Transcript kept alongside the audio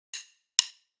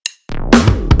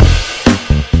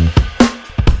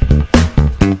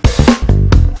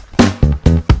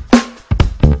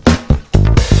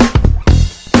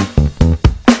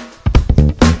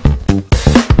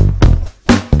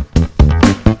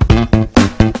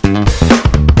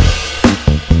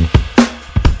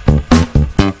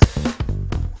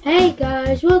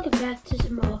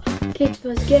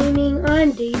Octopus Gaming.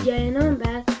 I'm DJ and I'm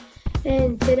back,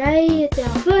 and today it's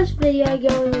our first video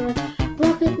going on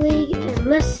Rocket League, and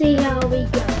let's see how we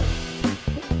go.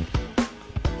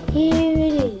 Here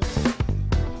it is.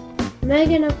 We're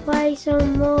gonna play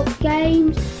some more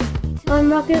games on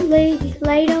Rocket League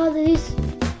later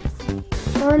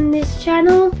on this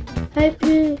channel. Hope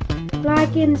you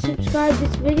like and subscribe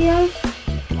this video.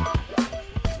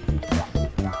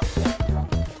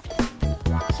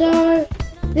 So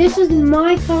this is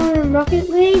my car in Rocket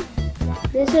League.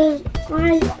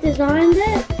 I designed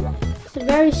it. It's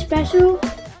very special.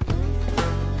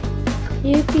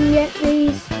 You can get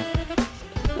these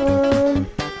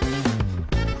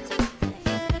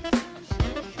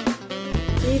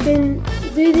you can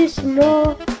do this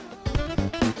more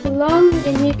long,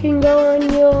 and you can go on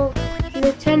your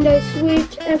Nintendo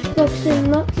Switch, Xbox,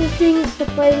 and lots of things to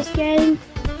play this game.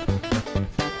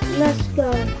 Let's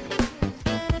go.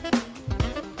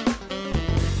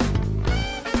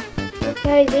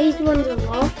 Okay, these ones are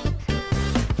locked,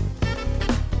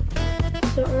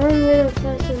 so I'm gonna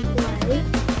press and play.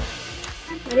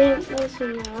 I didn't press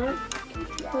and that.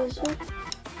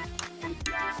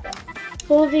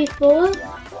 4v4.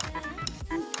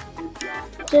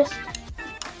 Just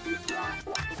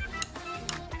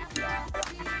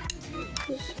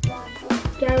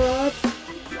garage.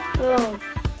 Oh,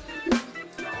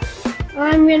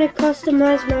 I'm gonna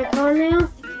customize my car now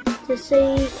to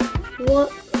see what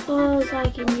cars I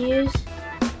can use.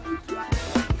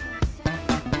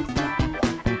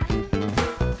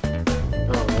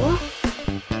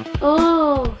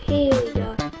 Oh, here we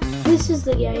go. This is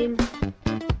the game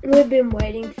we've been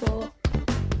waiting for.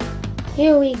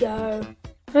 Here we go.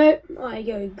 Hope I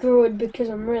go good because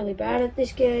I'm really bad at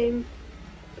this game.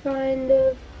 Kind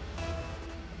of.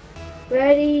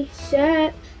 Ready,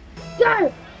 set,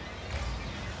 go!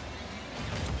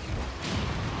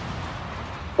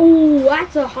 Oh,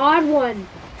 that's a hard one.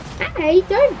 Hey,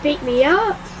 don't beat me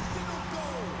up.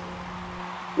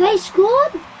 They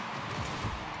scored?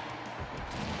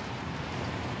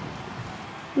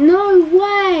 No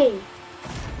way.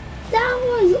 That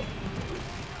was...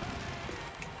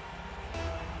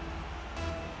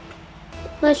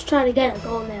 Let's try to get a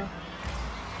goal now.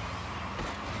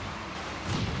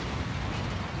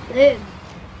 Boom.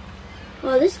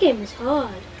 Oh, this game is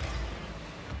hard.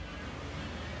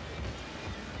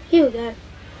 Here we go.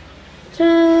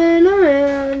 Turn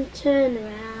around, turn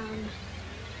around.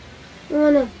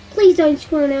 Oh no, please don't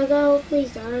score now, goal.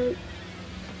 Please don't.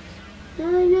 No,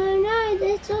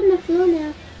 it's on the floor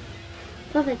now.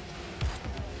 Perfect.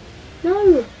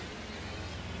 No.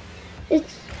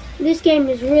 This game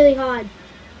is really hard.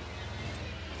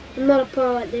 I'm not a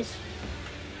pro at this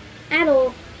at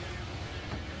all.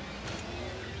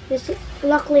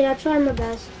 Luckily, I tried my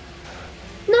best.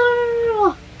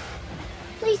 No!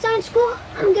 Please don't score.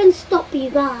 I'm going to stop you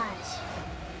guys.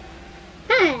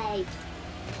 Hey!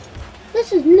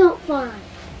 This is not fun.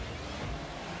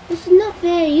 This is not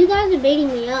fair. You guys are beating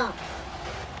me up.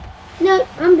 No,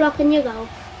 I'm blocking your goal.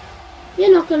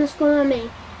 You're not going to score on me.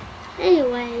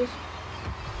 Anyways.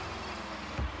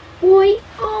 Boy,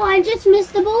 oh, I just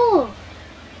missed the ball.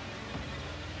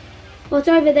 What's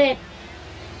over there?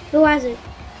 Who has it?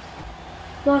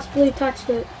 Last Blue touched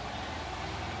it.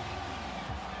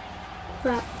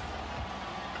 Crap.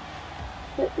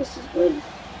 But this is good.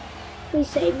 Please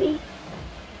save me.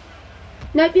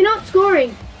 Nope, you're not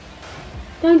scoring.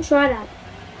 Don't try that.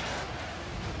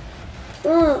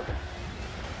 Oh.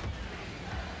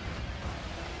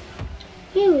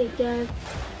 Here we go.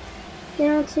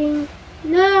 Bouncing.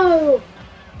 No!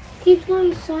 Keeps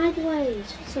going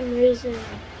sideways for some reason.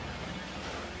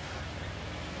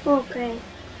 Okay.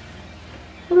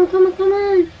 Come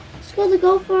on. Score the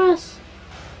goal for us.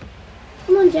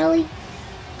 Come on, Jelly.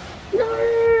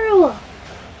 No!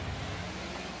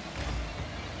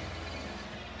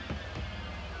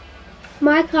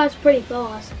 My car's pretty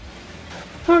fast.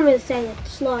 I'm going to say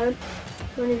it's slow,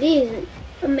 when it isn't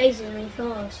amazingly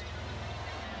fast.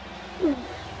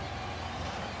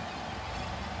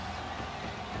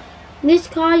 This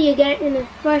car you get in a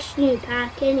fresh new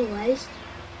pack anyways,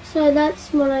 so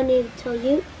that's what I need to tell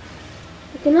you.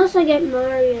 You can also get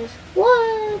Mario's.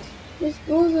 What? There's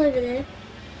balls over there.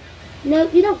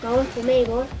 Nope, you're not going for me,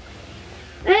 boy.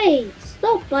 Hey,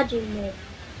 stop budging me.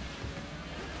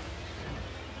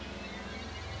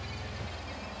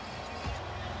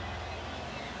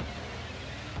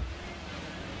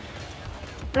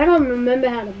 I don't remember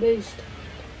how to boost.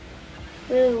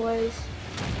 Anyways.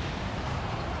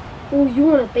 Oh, you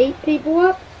want to beat people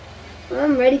up?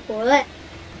 I'm ready for that.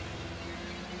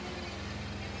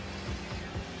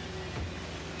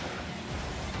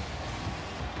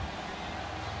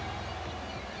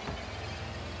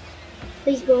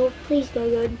 Please go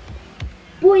good.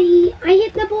 Boy, I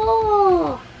hit the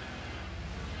ball.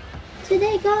 Did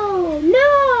they go?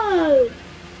 No!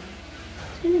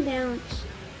 It's gonna bounce.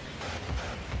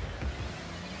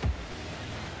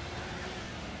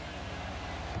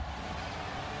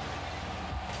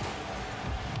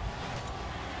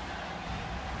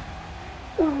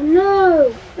 Oh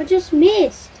no! I just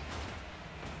missed.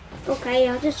 Okay,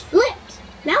 I just flipped.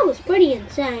 That was pretty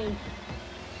insane.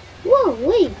 Whoa,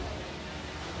 wait.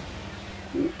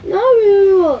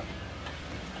 No!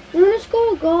 I want to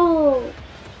score a goal.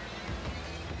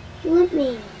 Let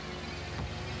me.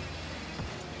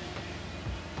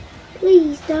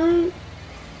 Please don't.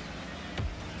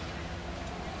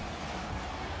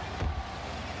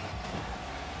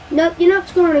 Nope, you're not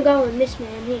scoring a goal in this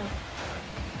man here.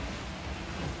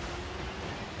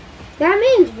 That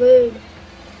man's rude.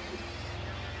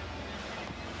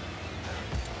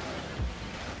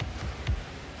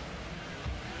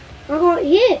 I got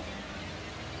hit.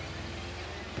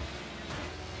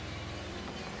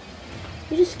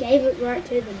 You just gave it right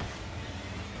to them.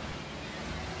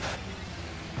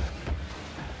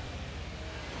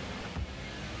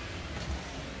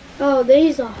 Oh,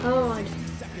 these are hard. 60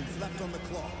 seconds left on the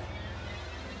clock.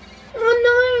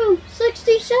 Oh no!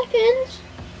 60 seconds?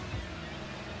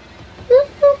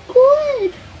 That's not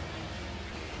good.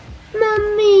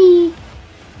 Mummy.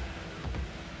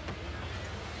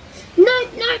 No,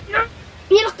 no, no.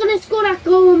 You're not going to score that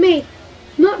goal with me.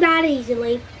 Not that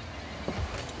easily.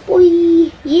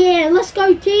 Oi. Yeah, let's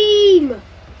go team.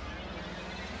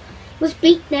 Let's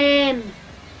beat them.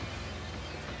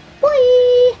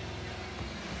 Oi.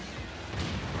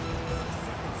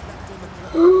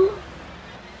 Oh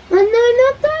no,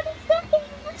 not 30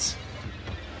 seconds.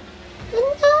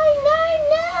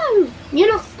 No.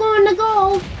 You're not scoring the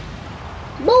goal.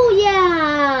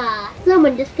 Booyah!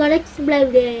 Someone just got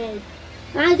exploded.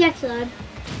 I guess so.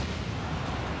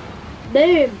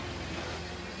 Boom.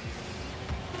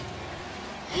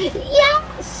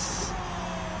 Yes!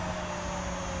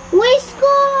 We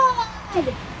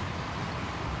scored!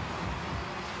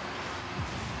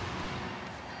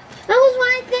 I was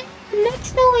right there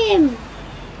next to him.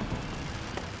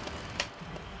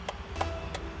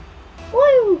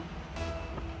 Woo!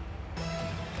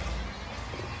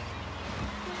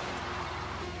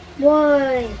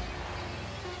 Why?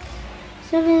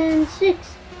 7,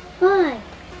 6, 5,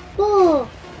 4,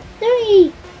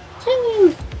 3,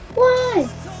 2, 1.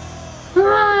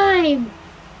 Time!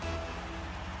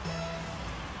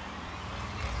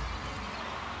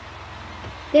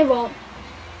 They're off.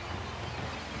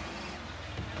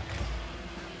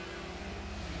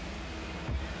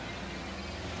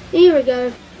 Here we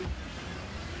go.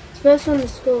 It's first on the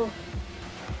score.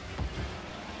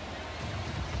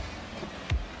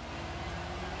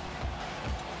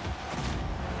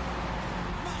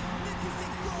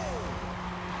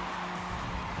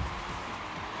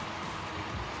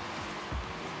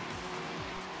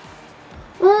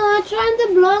 Oh, I'm trying to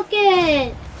block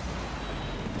it.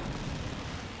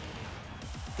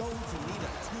 Going to need a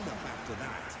tune-up after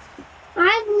that. I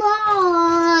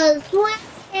lost.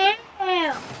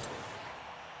 Wow.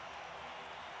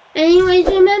 Anyways,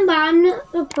 remember, I'm not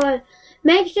a pro.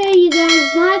 Make sure you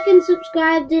guys like and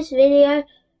subscribe this video.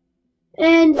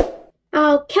 And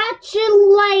I'll catch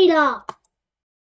you later.